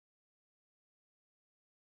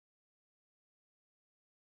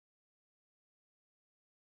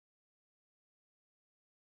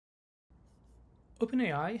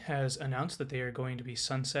OpenAI has announced that they are going to be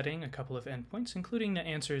sunsetting a couple of endpoints, including the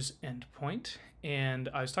Answers endpoint. And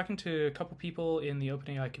I was talking to a couple people in the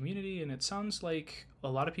OpenAI community, and it sounds like a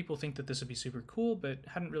lot of people think that this would be super cool, but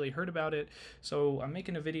hadn't really heard about it. So I'm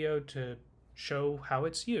making a video to show how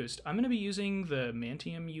it's used. I'm going to be using the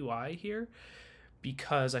Mantium UI here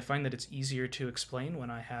because I find that it's easier to explain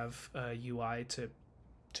when I have a UI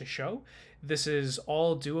to show. This is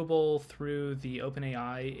all doable through the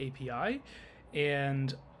OpenAI API,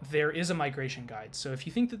 and there is a migration guide. So if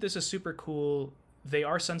you think that this is super cool, they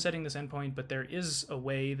are sunsetting this endpoint, but there is a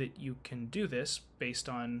way that you can do this based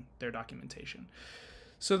on their documentation.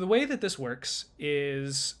 So the way that this works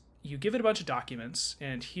is you give it a bunch of documents,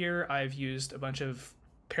 and here I've used a bunch of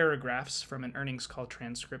paragraphs from an earnings call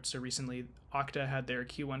transcript. So recently Okta had their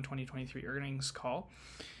Q1 2023 earnings call,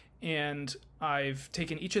 and I've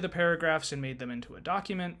taken each of the paragraphs and made them into a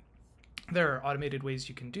document. There are automated ways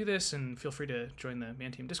you can do this, and feel free to join the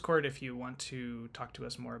Mantium Discord if you want to talk to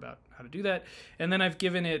us more about how to do that. And then I've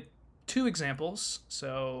given it two examples,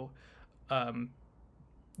 so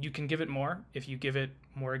you can give it more. If you give it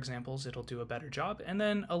more examples, it'll do a better job. And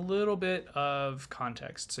then a little bit of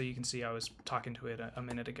context. So you can see I was talking to it a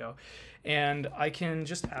minute ago. And I can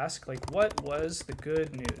just ask, like, what was the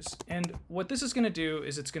good news? And what this is going to do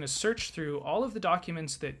is it's going to search through all of the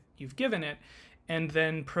documents that you've given it and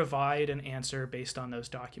then provide an answer based on those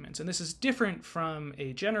documents. And this is different from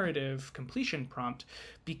a generative completion prompt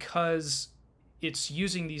because it's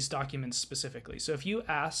using these documents specifically. So if you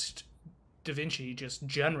asked DaVinci just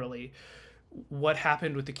generally what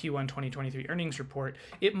happened with the Q1 2023 earnings report,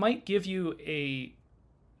 it might give you a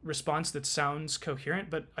response that sounds coherent,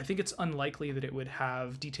 but I think it's unlikely that it would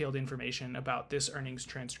have detailed information about this earnings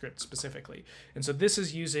transcript specifically. And so this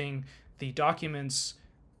is using the documents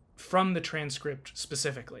from the transcript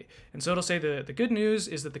specifically. And so it'll say the good news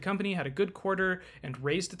is that the company had a good quarter and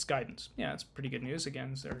raised its guidance. Yeah, it's pretty good news.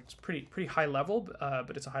 Again, it's pretty high level,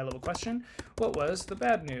 but it's a high level question. What was the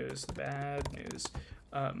bad news? The bad news.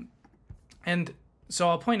 And so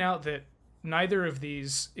I'll point out that neither of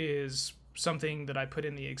these is something that I put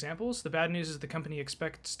in the examples. The bad news is the company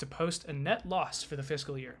expects to post a net loss for the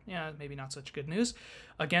fiscal year. Yeah, maybe not such good news.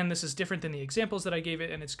 Again, this is different than the examples that I gave it,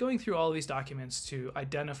 and it's going through all of these documents to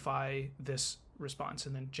identify this response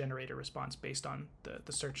and then generate a response based on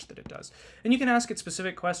the search that it does. And you can ask it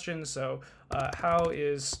specific questions. So how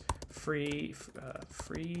is free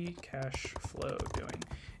cash flow doing?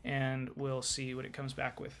 And we'll see what it comes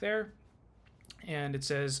back with there. And it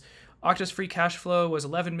says, Okta's free cash flow was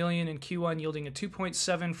 11 million in Q1, yielding a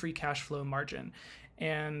 2.7 free cash flow margin.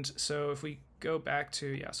 And so if we go back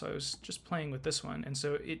to, so I was just playing with this one, and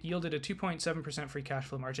so it yielded a 2.7% free cash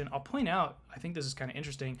flow margin. I'll point out, I think this is kind of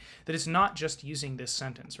interesting, that it's not just using this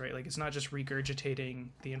sentence, right? Like, it's not just regurgitating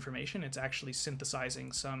the information, it's actually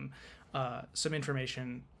synthesizing some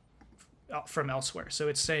information from elsewhere. So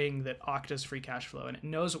it's saying that Okta's free cash flow, and it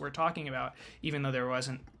knows what we're talking about, even though there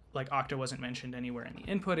wasn't, like, Okta wasn't mentioned anywhere in the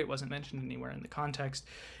input, it wasn't mentioned anywhere in the context,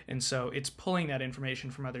 and so it's pulling that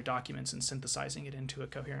information from other documents and synthesizing it into a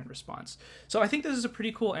coherent response. So I think this is a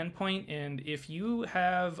pretty cool endpoint, and if you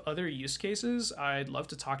have other use cases, I'd love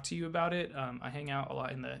to talk to you about it. I hang out a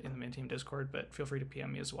lot in the Mantium Discord, but feel free to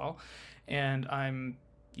PM me as well. And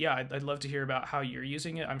I'd love to hear about how you're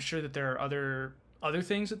using it. I'm sure that there are other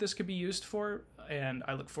things that this could be used for, and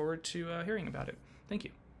I look forward to hearing about it. Thank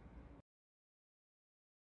you.